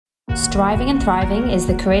Striving and Thriving is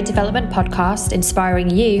the career development podcast inspiring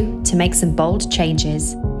you to make some bold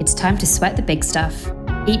changes. It's time to sweat the big stuff.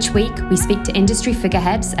 Each week, we speak to industry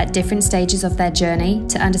figureheads at different stages of their journey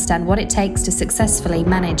to understand what it takes to successfully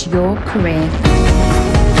manage your career.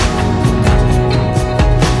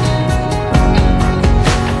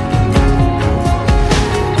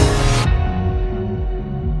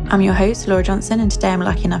 I'm your host, Laura Johnson, and today I'm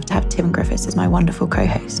lucky enough to have Tim Griffiths as my wonderful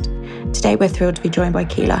co-host. Today we're thrilled to be joined by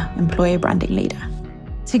Keela, Employer Branding Leader.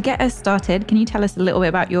 To get us started, can you tell us a little bit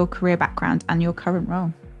about your career background and your current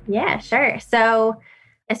role? Yeah, sure. So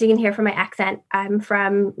as you can hear from my accent, I'm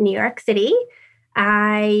from New York City.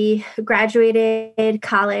 I graduated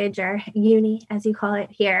college, or uni as you call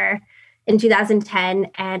it here, in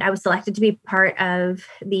 2010, and I was selected to be part of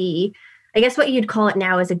I guess what you'd call it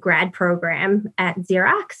now is a grad program at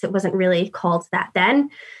Xerox. It wasn't really called that then.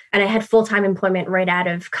 And I had full-time employment right out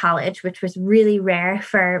of college, which was really rare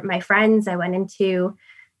for my friends. I went into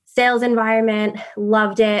sales environment,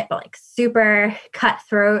 loved it, but like super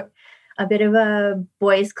cutthroat, a bit of a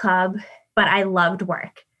boys club, but I loved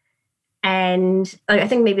work. And I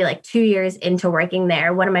think maybe like 2 years into working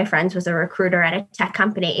there, one of my friends was a recruiter at a tech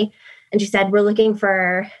company. And she said, "We're looking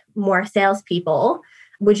for more salespeople.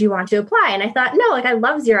 Would you want to apply?" And I thought, no, I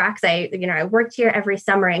love Xerox. I worked here every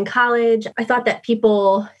summer in college. I thought that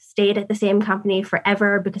people stayed at the same company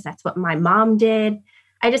forever because that's what my mom did.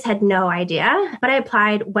 I just had no idea. But I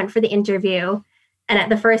applied, went for the interview. And at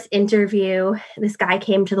the first interview, this guy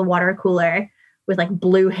came to the water cooler with like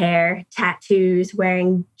blue hair, tattoos,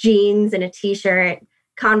 wearing jeans and a t-shirt,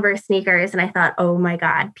 Converse sneakers. And I thought, oh my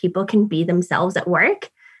God, people can be themselves at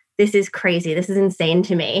work. This is crazy. This is insane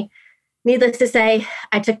to me. Needless to say,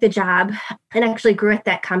 I took the job and actually grew at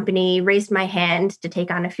that company, raised my hand to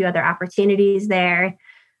take on a few other opportunities there,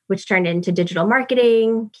 which turned into digital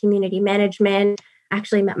marketing, community management.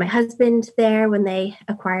 Actually met my husband there when they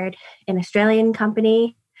acquired an Australian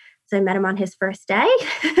company. So I met him on his first day,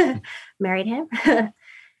 married him.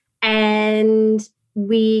 And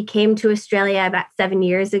we came to Australia about 7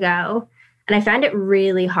 years ago. And I found it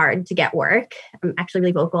really hard to get work. I'm actually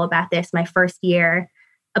really vocal about this. My first year,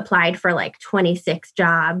 applied for like 26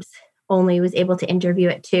 jobs, only was able to interview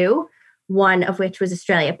at 2, one of which was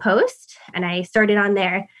Australia Post. And I started on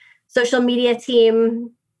their social media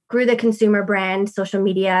team, grew the consumer brand social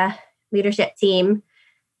media leadership team.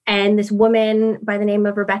 And this woman by the name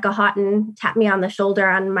of Rebecca Houghton tapped me on the shoulder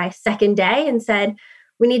on my second day and said,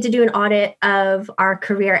 "We need to do an audit of our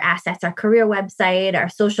career assets, our career website, our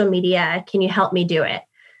social media. Can you help me do it?"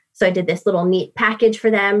 So I did this little neat package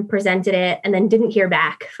for them, presented it, and then didn't hear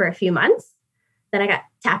back for a few months. Then I got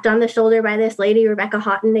tapped on the shoulder by this lady, Rebecca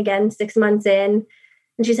Houghton, again, 6 months in.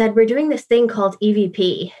 And she said, "We're doing this thing called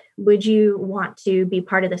EVP. Would you want to be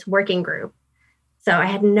part of this working group?" So I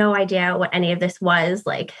had no idea what any of this was.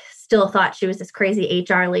 Still thought she was this crazy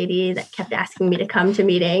HR lady that kept asking me to come to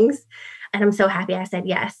meetings. And I'm so happy I said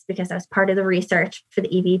yes, because I was part of the research for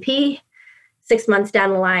the EVP. 6 months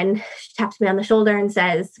down the line, she taps me on the shoulder and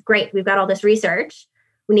says, "Great, we've got all this research.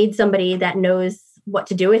 We need somebody that knows what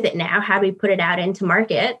to do with it now. How do we put it out into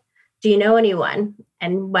market? Do you know anyone?"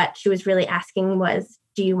 And what she was really asking was,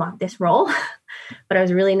 "Do you want this role?" But I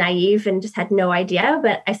was really naive and just had no idea.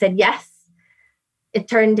 But I said yes. It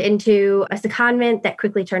turned into a secondment that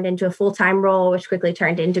quickly turned into a full-time role, which quickly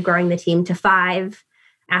turned into growing the team to 5.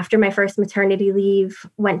 After my first maternity leave,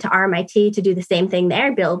 went to RMIT to do the same thing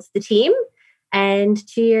there, build the team. And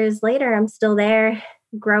 2 years later, I'm still there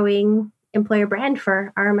growing employer brand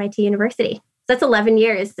for RMIT University. So that's 11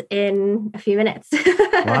 years in a few minutes.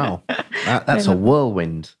 Wow. That's a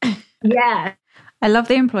whirlwind. Yeah. I love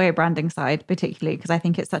the employer branding side, particularly because I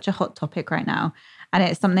think it's such a hot topic right now. And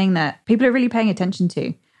it's something that people are really paying attention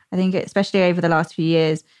to. I think especially over the last few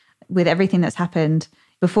years with everything that's happened.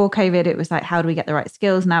 Before COVID, it was like, how do we get the right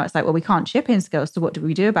skills? Now it's like, well, we can't ship in skills. So what do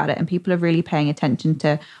we do about it? And people are really paying attention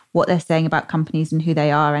to what they're saying about companies and who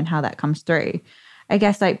they are and how that comes through. I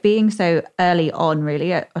guess being so early on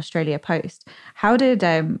really at Australia Post, how did,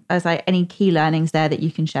 any key learnings there that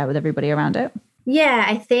you can share with everybody around it? Yeah,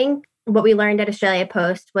 I think what we learned at Australia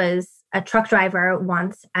Post was a truck driver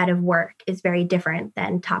once out of work is very different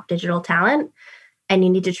than top digital talent. And you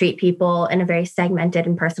need to treat people in a very segmented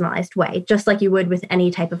and personalized way, just like you would with any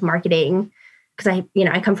type of marketing. Because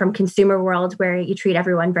I come from consumer world where you treat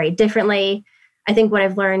everyone very differently. I think what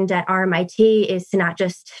I've learned at RMIT is to not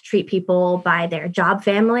just treat people by their job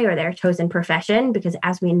family or their chosen profession, because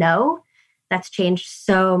as we know, that's changed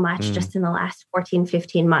so much just in the last 14,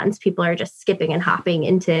 15 months. People are just skipping and hopping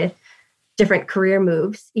into different career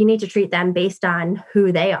moves. You need to treat them based on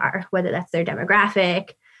who they are, whether that's their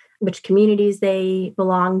demographic, which communities they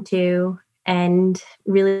belong to, and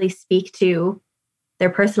really speak to their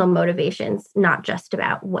personal motivations, not just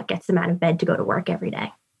about what gets them out of bed to go to work every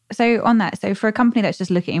day. So on that, so for a company that's just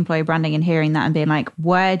looking at employee branding and hearing that and being like,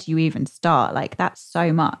 where do you even start? Like, that's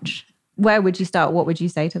so much. Where would you start? What would you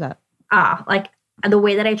say to that? Like the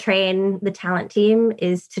way that I train the talent team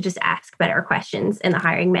is to just ask better questions in the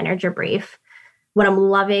hiring manager brief. What I'm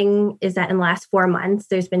loving is that in the last 4 months,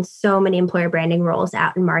 there's been so many employer branding roles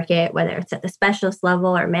out in market, whether it's at the specialist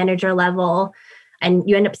level or manager level, and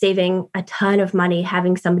you end up saving a ton of money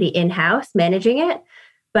having somebody in-house managing it.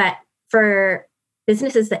 But for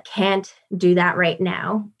businesses that can't do that right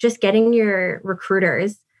now, just getting your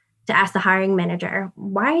recruiters to ask the hiring manager,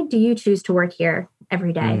 why do you choose to work here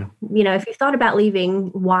every day? If you've thought about leaving,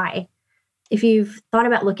 why? If you've thought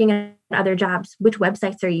about looking at other jobs, which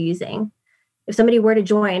websites are you using? If somebody were to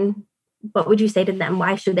join, what would you say to them?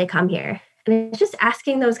 Why should they come here? And it's just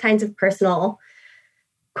asking those kinds of personal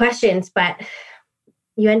questions, but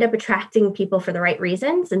you end up attracting people for the right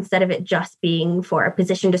reasons instead of it just being for a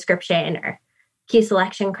position description or key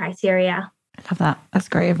selection criteria. I love that. That's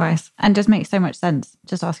great advice. And just makes so much sense.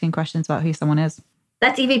 Just asking questions about who someone is.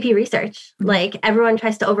 That's EVP research. Like everyone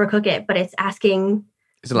tries to overcook it, but it's asking.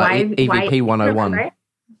 Is it like EVP 101?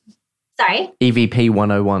 Sorry? EVP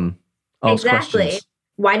 101. Ask exactly. questions.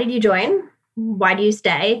 Why did you join? Why do you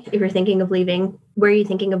stay? If you're thinking of leaving, where are you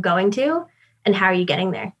thinking of going to? And how are you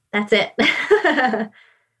getting there? That's it. I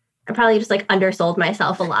probably just undersold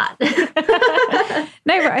myself a lot.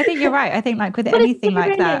 No, but I think you're right. I think with anything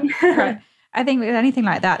like that, right? I think with anything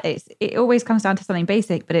like that, it always comes down to something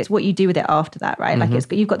basic, but it's what you do with it after that, right?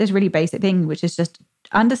 Like you've got this really basic thing, which is just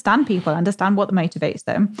understand people, understand what motivates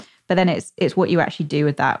them, but then it's what you actually do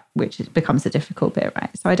with that, which becomes the difficult bit, right?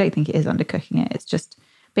 So I don't think it is undercooking it. It's just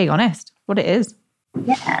being honest, what it is.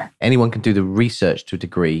 Yeah. Anyone can do the research to a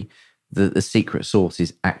degree. The secret sauce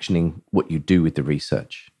is actioning what you do with the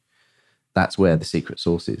research. That's where the secret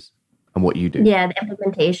sauce is and what you do. Yeah, the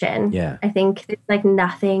implementation. Yeah. I think there's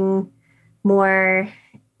nothing more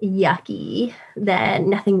yuckier than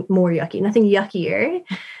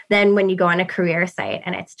when you go on a career site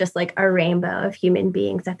and it's just like a rainbow of human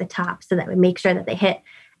beings at the top, so that we make sure that they hit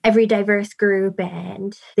every diverse group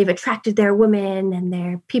and they've attracted their women and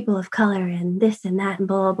their people of color and this and that and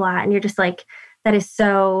blah, blah, blah. And you're just like, that is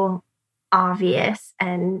so obvious.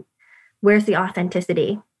 And where's the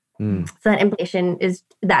authenticity? So that implementation is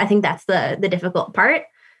that. I think that's the difficult part,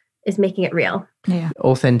 is making it real. Yeah.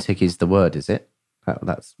 Authentic is the word, is it?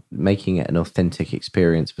 That's making it an authentic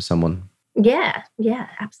experience for someone. Yeah,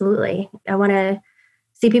 absolutely. I want to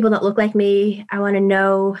see people that look like me. I want to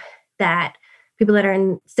know that people that are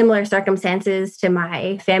in similar circumstances to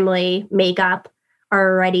my family makeup are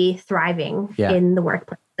already thriving in the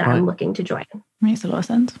workplace that I'm looking to join. Makes a lot of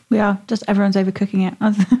sense. We are. Just everyone's overcooking it.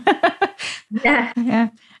 Yeah.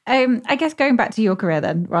 I guess going back to your career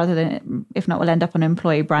then, rather than, if not, we'll end up on an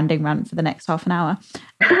employee branding rant for the next half an hour.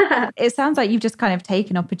 It sounds like you've just kind of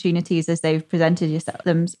taken opportunities as they've presented yourself.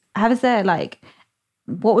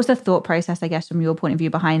 What was the thought process, I guess, from your point of view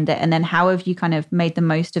behind it? And then how have you kind of made the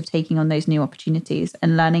most of taking on those new opportunities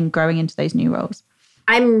and growing into those new roles?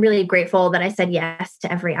 I'm really grateful that I said yes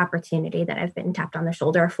to every opportunity that I've been tapped on the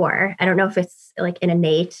shoulder for. I don't know if it's an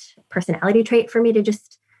innate personality trait for me to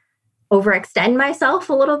just overextend myself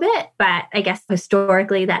a little bit, but I guess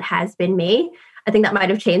historically that has been me. I think that might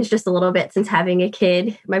have changed just a little bit since having a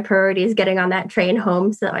kid. My priority is getting on that train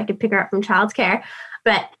home so that I could pick her up from childcare.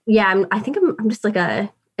 But yeah, I think I'm just a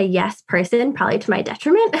yes person, probably to my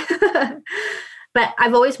detriment. But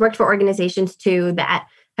I've always worked for organizations too that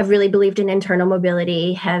have really believed in internal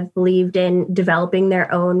mobility, have believed in developing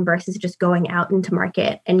their own versus just going out into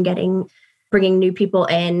market and bringing new people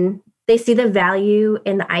in. They see the value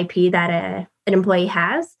in the IP that an employee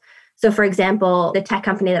has. So for example, the tech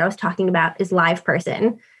company that I was talking about is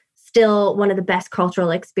LivePerson, still one of the best cultural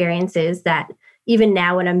experiences that even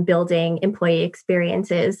now when I'm building employee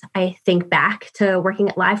experiences, I think back to working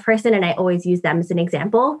at LivePerson and I always use them as an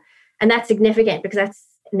example. And that's significant because that's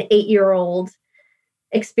an 8-year-old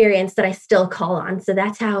experience that I still call on. So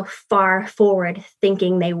that's how far forward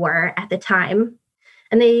thinking they were at the time.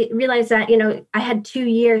 And they realized that, I had 2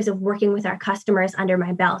 years of working with our customers under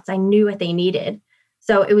my belts. I knew what they needed.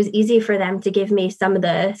 So it was easy for them to give me some of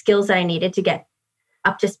the skills that I needed to get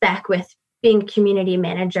up to spec with being a community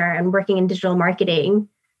manager and working in digital marketing,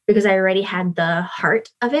 because I already had the heart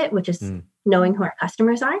of it, which is knowing who our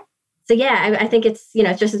customers are. So yeah, I think it's,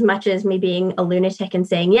 it's just as much as me being a lunatic and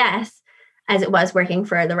saying yes, as it was working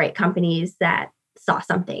for the right companies that saw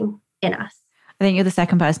something in us. I think you're the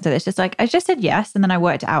second person to this. Just I just said yes, and then I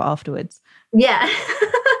worked it out afterwards. Yeah.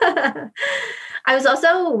 I was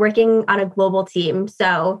also working on a global team.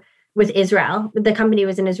 So with Israel, the company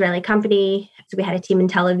was an Israeli company. So we had a team in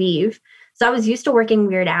Tel Aviv. So I was used to working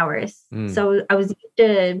weird hours. So I was used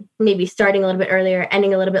to maybe starting a little bit earlier,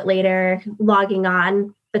 ending a little bit later, logging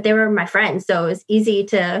on, but they were my friends. So it was easy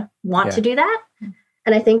to want to do that.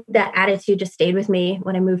 And I think that attitude just stayed with me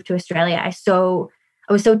when I moved to Australia. I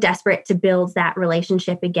was so desperate to build that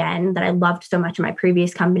relationship again that I loved so much in my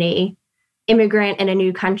previous company. Immigrant in a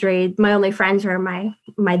new country. My only friends were my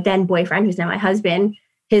then boyfriend, who's now my husband,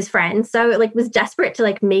 his friends. So I was desperate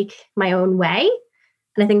to make my own way.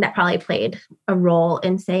 And I think that probably played a role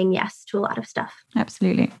in saying yes to a lot of stuff.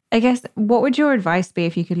 Absolutely. I guess, what would your advice be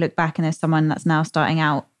if you could look back and there's someone that's now starting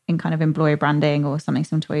out in kind of employer branding or something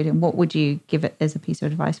similar to what you're doing? What would you give it as a piece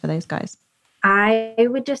of advice for those guys? I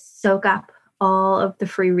would just soak up all of the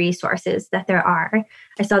free resources that there are.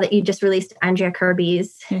 I saw that you just released Andrea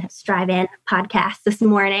Kirby's Strive In podcast this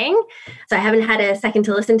morning. So I haven't had a second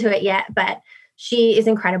to listen to it yet, but she is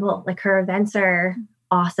incredible. Her events are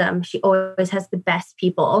awesome. She always has the best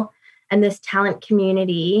people. And this talent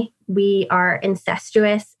community, we are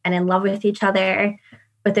incestuous and in love with each other,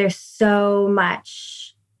 but there's so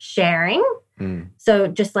much sharing. So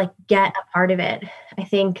just get a part of it. I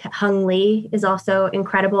think Hung Lee is also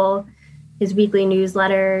incredible. His weekly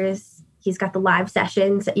newsletters, he's got the live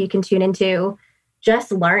sessions that you can tune into.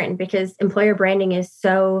 Just learn, because employer branding is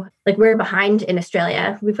so, we're behind in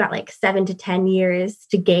Australia. We've got 7 to 10 years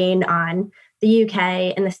to gain on the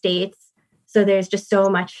UK and the States. So there's just so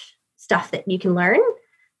much stuff that you can learn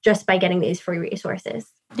just by getting these free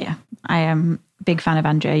resources. Yeah, I am a big fan of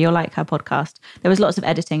Andrea. You'll like her podcast. There was lots of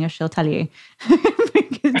editing, as she'll tell you.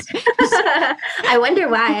 I wonder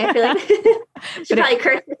why. I feel like she probably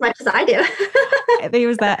cursed as much as I do. I think it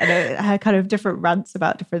was that, and her kind of different rants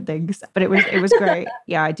about different things. But it was great.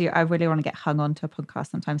 Yeah, I do. I really want to get hung on to a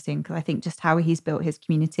podcast sometime soon, because I think just how he's built his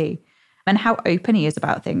community and how open he is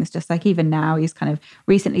about things. Just even now, he's kind of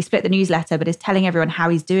recently split the newsletter, but is telling everyone how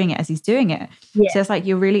he's doing it as he's doing it. Yeah. So it's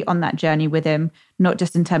you're really on that journey with him, not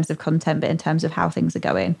just in terms of content, but in terms of how things are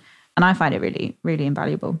going. And I find it really, really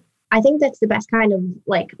invaluable. I think that's the best kind of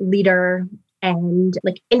leader and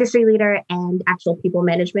industry leader and actual people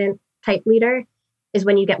management type leader, is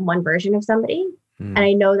when you get one version of somebody. And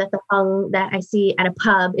I know that the Hung that I see at a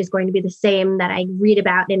pub is going to be the same that I read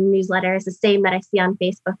about in a newsletter, is the same that I see on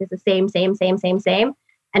Facebook, is the same.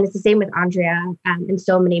 And it's the same with Andrea and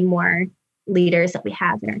so many more leaders that we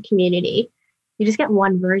have in our community. You just get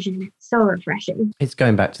one version. It's so refreshing. It's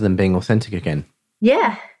going back to them being authentic again.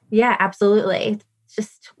 Yeah, absolutely. It's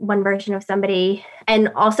just one version of somebody. And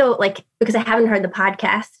also because I haven't heard the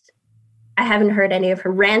podcast, I haven't heard any of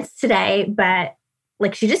her rants today, but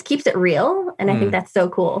she just keeps it real. And I think that's so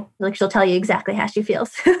cool. She'll tell you exactly how she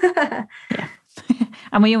feels. Yeah.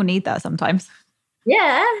 And we all need that sometimes.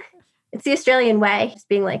 Yeah. It's the Australian way, just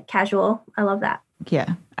being casual. I love that.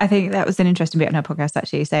 Yeah. I think that was an interesting bit on her podcast,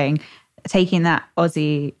 actually, saying taking that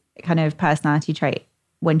Aussie kind of personality trait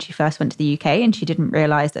when she first went to the UK, and she didn't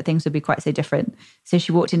realize that things would be quite so different. So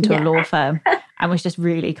she walked into a law firm and was just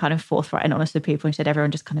really kind of forthright and honest with people, and said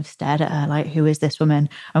everyone just kind of stared at her who is this woman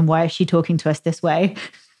and why is she talking to us this way?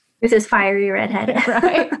 This is fiery redhead.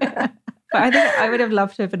 Right. But I think I would have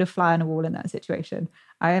loved to have been a fly on a wall in that situation.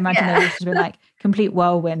 I imagine there would have been complete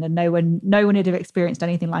whirlwind, and no one would have experienced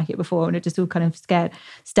anything like it before, and it just all kind of stared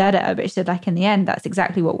at her. But she said in the end, that's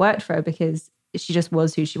exactly what worked for her, because she just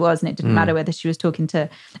was who she was, and it didn't matter whether she was talking to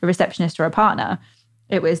a receptionist or a partner.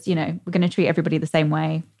 It was, we're going to treat everybody the same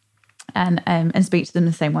way and speak to them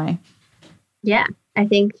the same way. Yeah, I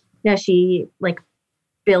think she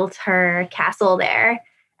built her castle there.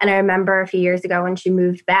 And I remember a few years ago when she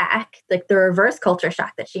moved back, the reverse culture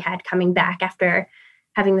shock that she had coming back after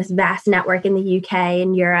having this vast network in the UK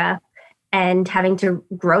and Europe, and having to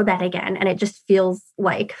grow that again. And it just feels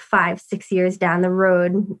 5-6 years down the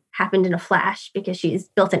road happened in a flash, because she's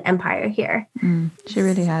built an empire here. She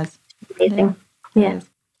really has. Amazing. Yeah.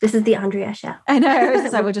 This is the Andrea show. I know.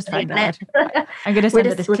 So we'll just find out. I'm going to send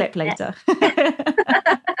her this clip later.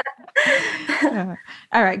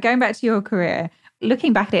 All right. Going back to your career,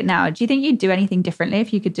 looking back at it now, do you think you'd do anything differently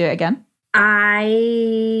if you could do it again?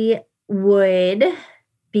 I would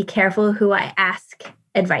be careful who I ask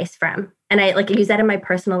advice from. And I use that in my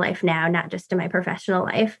personal life now, not just in my professional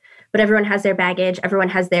life. But everyone has their baggage. Everyone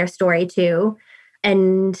has their story too.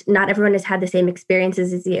 And not everyone has had the same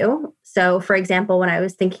experiences as you. So, for example, when I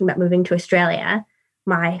was thinking about moving to Australia,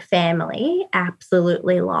 my family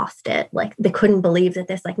absolutely lost it. They couldn't believe that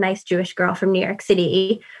this nice Jewish girl from New York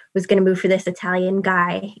City was going to move for this Italian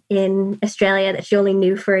guy in Australia that she only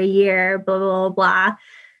knew for a year, blah, blah, blah, blah.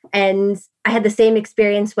 And I had the same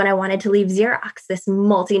experience when I wanted to leave Xerox, this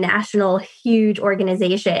multinational, huge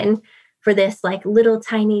organization, for this like little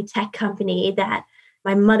tiny tech company that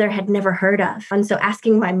my mother had never heard of. And so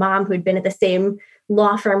asking my mom, who had been at the same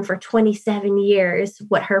law firm for 27 years,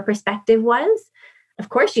 what her perspective was, of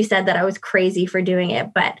course she said that I was crazy for doing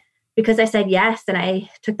it. But because I said yes and I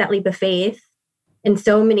took that leap of faith in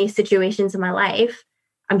so many situations in my life,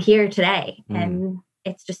 I'm here today. And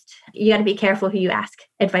it's just, you got to be careful who you ask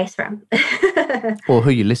advice from. Or who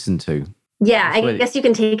you listen to. Yeah, I guess you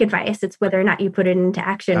can take advice. It's whether or not you put it into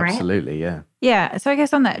action, right? Absolutely, yeah. Yeah. So I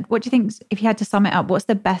guess on that, what do you think, if you had to sum it up, what's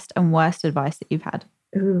the best and worst advice that you've had?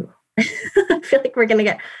 Ooh. I feel like we're going to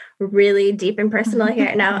get really deep and personal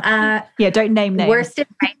here now. Yeah, don't name names. Worst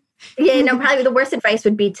advice. Yeah, no, probably the worst advice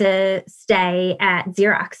would be to stay at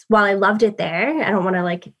Xerox. While I loved it there, I don't want to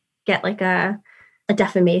like get like a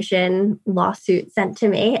defamation lawsuit sent to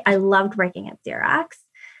me. I loved working at Xerox.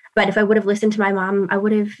 But if I would have listened to my mom, I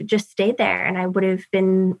would have just stayed there and I would have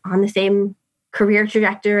been on the same career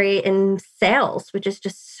trajectory in sales, which is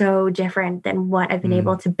just so different than what I've been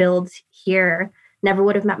able to build here. Never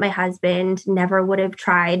would have met my husband, never would have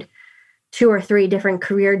tried 2 or 3 different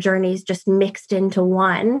career journeys just mixed into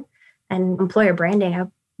one. And employer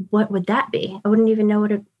branding, what would that be? I wouldn't even know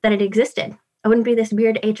that it existed. I wouldn't be this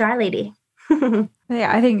weird HR lady.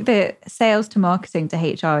 Yeah, I think the sales to marketing to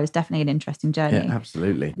HR is definitely an interesting journey. Yeah,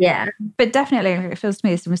 absolutely. Yeah. But definitely, it feels to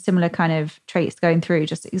me some similar kind of traits going through,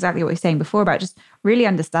 just exactly what you're saying before about just really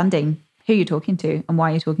understanding who you're talking to and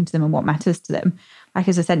why you're talking to them and what matters to them. Like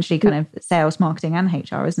it's essentially kind of sales, marketing and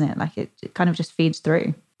HR, isn't it? Like it kind of just feeds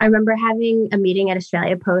through. I remember having a meeting at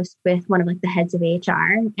Australia Post with one of like the heads of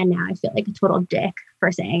HR, and now I feel like a total dick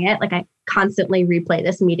for saying it. Like I constantly replay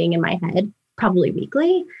this meeting in my head, probably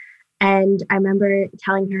weekly. And I remember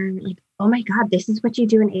telling her like, oh my God, this is what you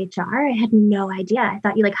do in HR? I had no idea. I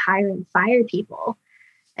thought you like hire and fire people.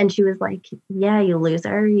 And she was like, yeah, you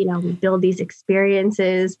loser. You know, we build these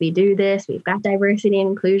experiences. We do this. We've got diversity and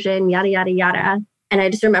inclusion, yada, yada, yada. And I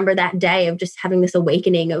just remember that day of just having this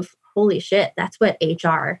awakening of, holy shit, that's what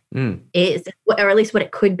HR is, or at least what it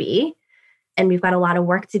could be. And we've got a lot of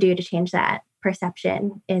work to do to change that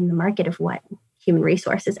perception in the market of what human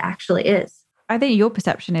resources actually is. I think your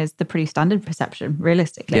perception is the pretty standard perception,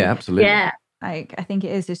 realistically. Yeah, absolutely. Yeah. Like, I think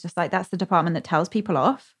it is. It's just like, that's the department that tells people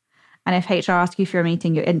off. And if HR asks you for a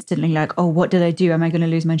meeting, you're instantly like, oh, what did I do? Am I going to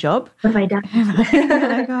lose my job? What have I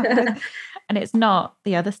done? And it's not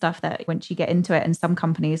the other stuff that once you get into it, and some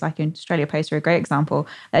companies like in Australia Post are a great example,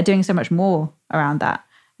 they're doing so much more around that.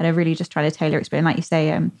 And they're really just trying to tailor experience. Like you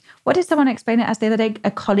say, what did someone explain it as the other day?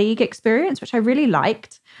 A colleague experience, which I really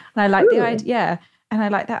liked. And I like the idea. Yeah. And I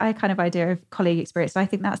like that kind of idea of colleague experience. So I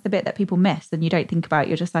think that's the bit that people miss and you don't think about.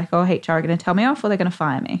 You're just like, oh, HR are going to tell me off or they're going to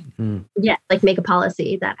fire me. Yeah, like make a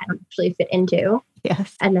policy that I don't actually fit into.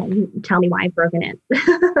 Yes. And then tell me why I've broken it.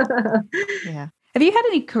 Yeah. Have you had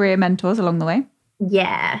any career mentors along the way?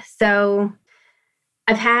 Yeah. So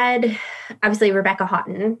I've had, obviously, Rebecca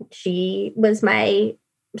Houghton. She was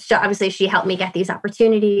obviously she helped me get these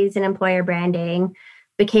opportunities in employer branding,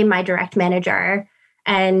 became my direct manager.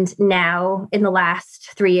 And now in the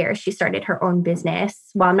last 3 years, she started her own business.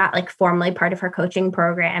 While I'm not like formally part of her coaching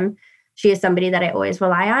program, she is somebody that I always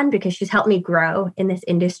rely on because she's helped me grow in this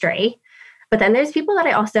industry. But then there's people that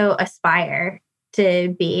I also aspire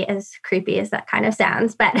to be, as creepy as that kind of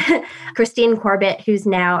sounds. But Christine Corbett, who's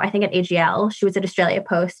now, I think at AGL, she was at Australia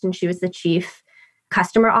Post and she was the chief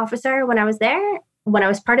customer officer when I was there. When I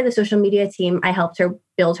was part of the social media team, I helped her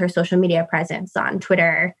build her social media presence on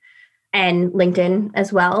Twitter and LinkedIn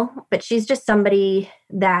as well. But she's just somebody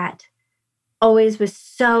that always was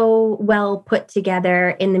so well put together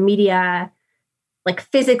in the media. Like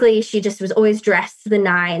physically, she just was always dressed to the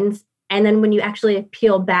nines. And then when you actually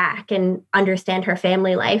peel back and understand her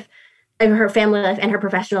family life and her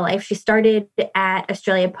professional life, she started at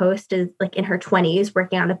Australia Post as like in her 20s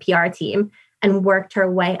working on the PR team and worked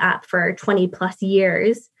her way up for 20 plus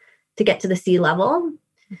years to get to the C-level.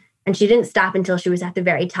 And she didn't stop until she was at the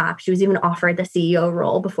very top. She was even offered the CEO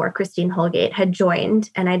role before Christine Holgate had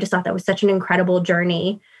joined. And I just thought that was such an incredible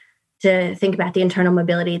journey to think about the internal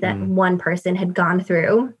mobility that one person had gone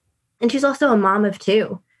through. And she's also a mom of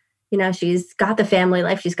 2. You know, she's got the family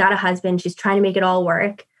life. She's got a husband. She's trying to make it all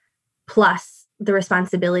work, plus the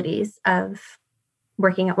responsibilities of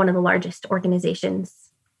working at one of the largest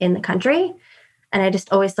organizations in the country. And I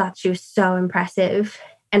just always thought she was so impressive.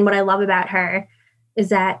 And what I love about her is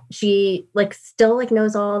that she like still like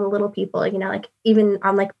knows all the little people, you know, like even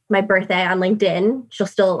on like my birthday on LinkedIn, she'll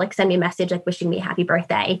still like send me a message like wishing me happy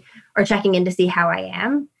birthday or checking in to see how I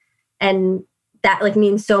am. And that like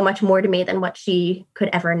means so much more to me than what she could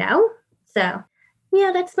ever know. So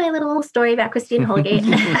yeah, that's my little story about Christine Holgate.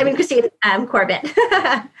 Christine Corbett.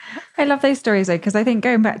 I love those stories though, because I think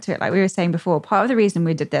going back to it, like we were saying before, part of the reason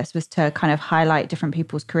we did this was to kind of highlight different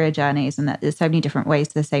people's career journeys and that there's so many different ways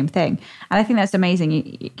to the same thing. And I think that's amazing.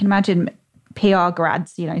 You can imagine PR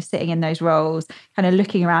grads, sitting in those roles, kind of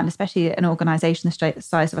looking around, especially an organisation the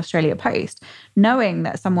size of Australia Post, knowing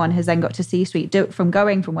that someone has then got to C-suite from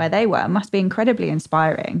going from where they were must be incredibly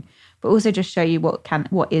inspiring, but also just show you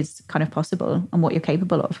what is kind of possible and what you're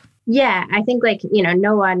capable of. Yeah, I think not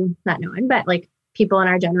no one, but like people in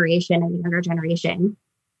our generation and the younger generation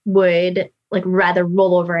would like rather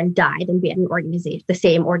roll over and die than be at the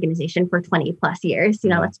same organization for 20 plus years.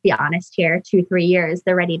 Let's be honest here, 2-3 years,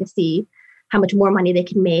 they're ready to see how much more money they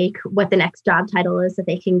can make, what the next job title is that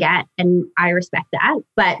they can get. And I respect that.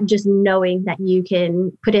 But just knowing that you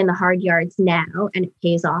can put in the hard yards now and it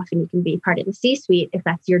pays off and you can be part of the C-suite if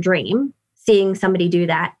that's your dream, seeing somebody do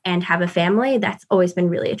that and have a family, that's always been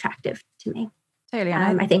really attractive to me. Totally.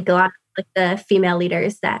 I think a lot of like the female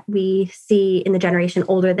leaders that we see in the generation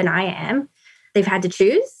older than I am, they've had to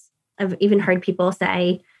choose. I've even heard people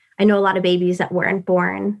say, I know a lot of babies that weren't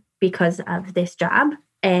born because of this job.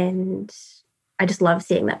 And I just love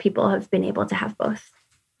seeing that people have been able to have both.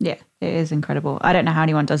 Yeah, it is incredible. I don't know how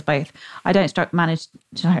anyone does both. I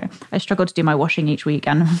struggle to do my washing each week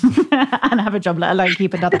and have a job, let alone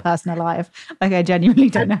keep another person alive. Like I genuinely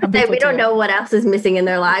don't know how people we don't know what else is missing in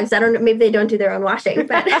their lives. I don't know. Maybe they don't do their own washing,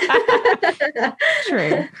 but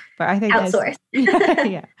true. But I think outsource.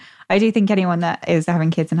 Yeah. I do think anyone that is having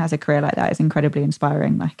kids and has a career like that is incredibly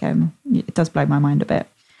inspiring. Like it does blow my mind a bit.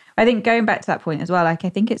 I think going back to that point as well, like I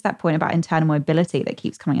think it's that point about internal mobility that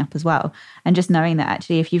keeps coming up as well. And just knowing that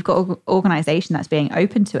actually, if you've got an organization that's being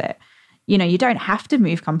open to it, you don't have to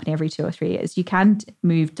move company every 2 or 3 years. You can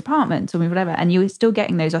move departments or move whatever, and you're still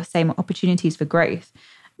getting those same opportunities for growth.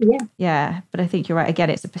 Yeah. Yeah. But I think you're right. Again,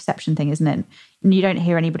 it's a perception thing, isn't it? And you don't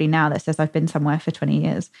hear anybody now that says, I've been somewhere for 20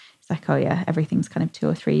 years. It's like, oh yeah, everything's kind of 2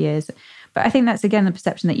 or 3 years. But I think that's, again, the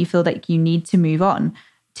perception that you feel like you need to move on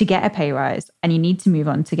to get a pay rise and you need to move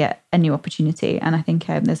on to get a new opportunity. And I think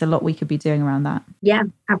there's a lot we could be doing around that. Yeah,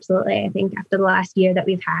 absolutely. I think after the last year that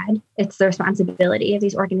we've had, it's the responsibility of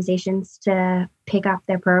these organizations to pick up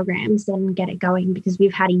their programs and get it going, because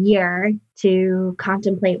we've had a year to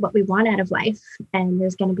contemplate what we want out of life. And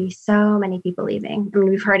there's going to be so many people leaving. I mean,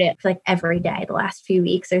 we've heard it like every day the last few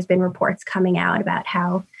weeks. There's been reports coming out about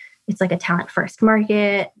how it's like a talent first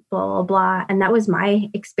market, blah, blah, blah. And that was my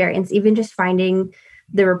experience, even just finding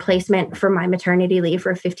the replacement for my maternity leave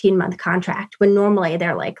for a 15-month contract, when normally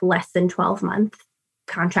they're like less than 12-month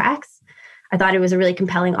contracts. I thought it was a really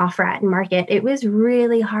compelling offer at market. It was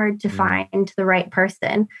really hard to find the right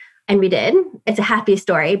person. And we did. It's a happy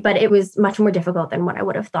story, but it was much more difficult than what I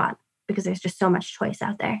would have thought, because there's just so much choice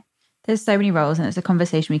out there. There's so many roles, and it's a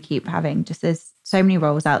conversation we keep having. Just there's so many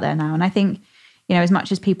roles out there now. And I think, as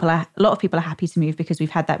much as a lot of people are happy to move because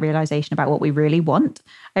we've had that realization about what we really want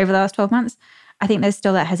over the last 12 months, I think there's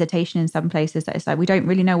still that hesitation in some places that it's like, we don't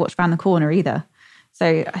really know what's around the corner either.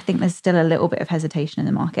 So I think there's still a little bit of hesitation in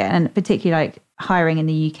the market, and particularly like hiring in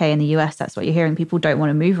the UK and the US, that's what you're hearing. People don't want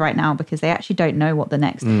to move right now because they actually don't know what the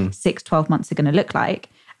next 6-12 months are going to look like.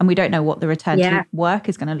 And we don't know what the return to work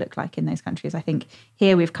is going to look like in those countries. I think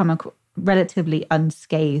here we've come relatively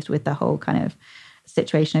unscathed with the whole kind of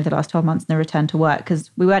situation over the last 12 months and the return to work, because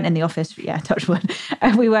we weren't in the office, touch wood,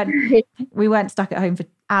 we weren't stuck at home for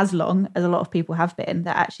as long as a lot of people have been,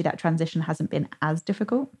 that actually that transition hasn't been as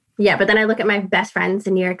difficult. Yeah, but then I look at my best friends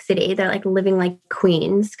in New York City. They're like living like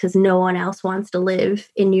queens because no one else wants to live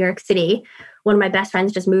in New York City. One of my best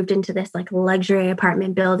friends just moved into this like luxury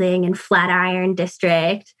apartment building in Flatiron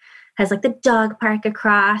District, has like the dog park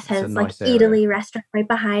across, has like Italy restaurant right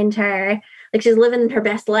behind her. Like she's living her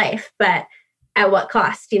best life, but at what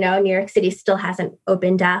cost? New York City still hasn't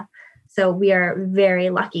opened up. So we are very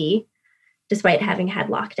lucky, despite having had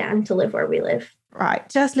lockdown, to live where we live. Right.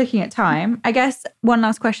 Just looking at time, I guess one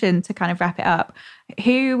last question to kind of wrap it up.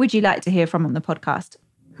 Who would you like to hear from on the podcast?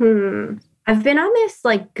 I've been on this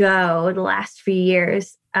go the last few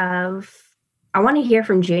years of, I want to hear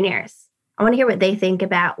from juniors. I want to hear what they think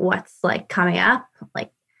about what's coming up.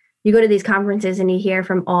 You go to these conferences and you hear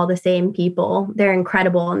from all the same people. They're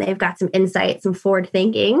incredible and they've got some insight, some forward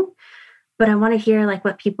thinking. But I want to hear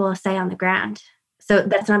what people say on the ground. So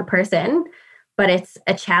that's not a person, but it's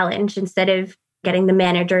a challenge. Instead of getting the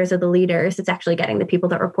managers or the leaders, it's actually getting the people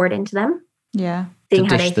that report into them. Yeah. Seeing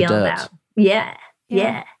how they feel about. Yeah.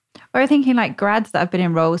 Or thinking grads that have been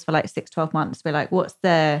in roles for 6-12 months, we're what's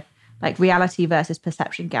the reality versus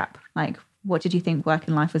perception gap? what did you think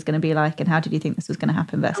working life was going to be like, and how did you think this was going to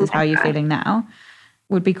happen versus how you're feeling now,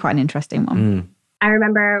 would be quite an interesting one. I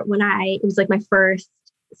remember when it was like my first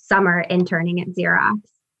summer interning at Xerox,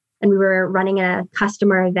 and we were running a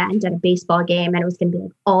customer event at a baseball game, and it was going to be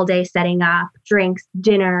like all day setting up, drinks,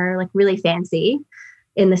 dinner, like really fancy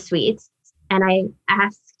in the suites. And I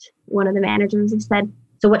asked one of the managers, I said,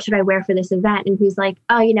 so what should I wear for this event? And he's like,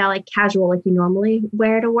 oh, like casual, like you normally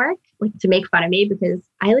wear to work, like to make fun of me, because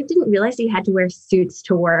I like didn't realize you had to wear suits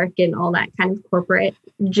to work and all that kind of corporate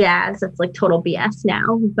jazz. That's like total BS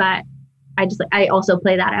now. But I also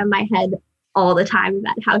play that out in my head all the time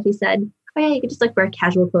about how he said, oh yeah, you could just like wear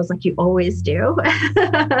casual clothes like you always do.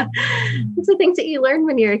 It's the things that you learn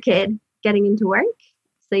when you're a kid getting into work.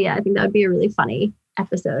 So yeah, I think that would be a really funny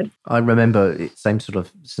episode. I remember same sort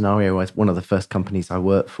of scenario as one of the first companies I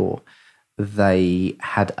worked for. They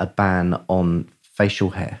had a ban on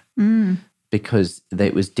facial hair because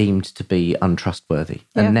it was deemed to be untrustworthy.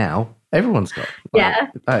 Yeah. And now everyone's got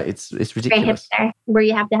it's ridiculous. Where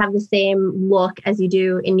you have to have the same look as you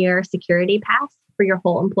do in your security pass for your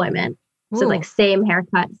whole employment. Ooh. So like same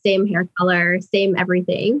haircut, same hair color, same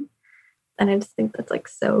everything. And I just think that's like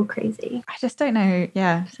so crazy. I just don't know.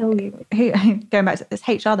 Yeah. So weird. Going back to it's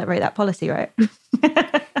HR that wrote that policy, right?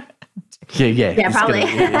 Yeah, probably.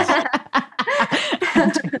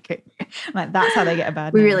 Like that's how they get a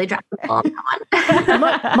bad name. We really dropped the ball on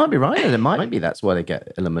that one. might be right. And it might be that's why they get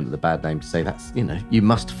an element of the bad name to say that's, you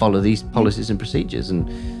must follow these policies and procedures.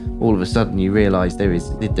 And all of a sudden you realise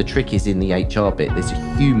the trick is in the HR bit. There's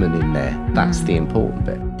a human in there. That's the important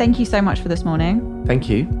bit. Thank you so much for this morning. Thank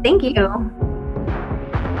you. Thank you.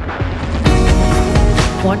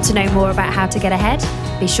 Want to know more about how to get ahead?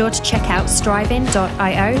 Be sure to check out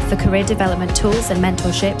striving.io for career development tools and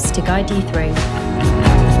mentorships to guide you through.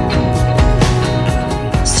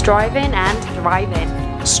 Striving and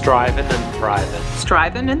thriving. Striving and thriving.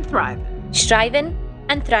 Striving and thriving. Striving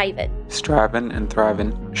and thriving. Striving and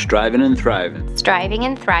thriving. Striving and thriving. Striving and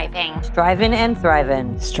thriving. Striving and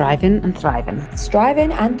thriving. Striving and thriving.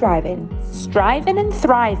 Striving and thriving. Striving and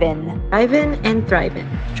thriving. Striving and thriving.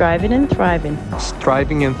 Striving and thriving.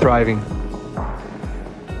 Striving and thriving.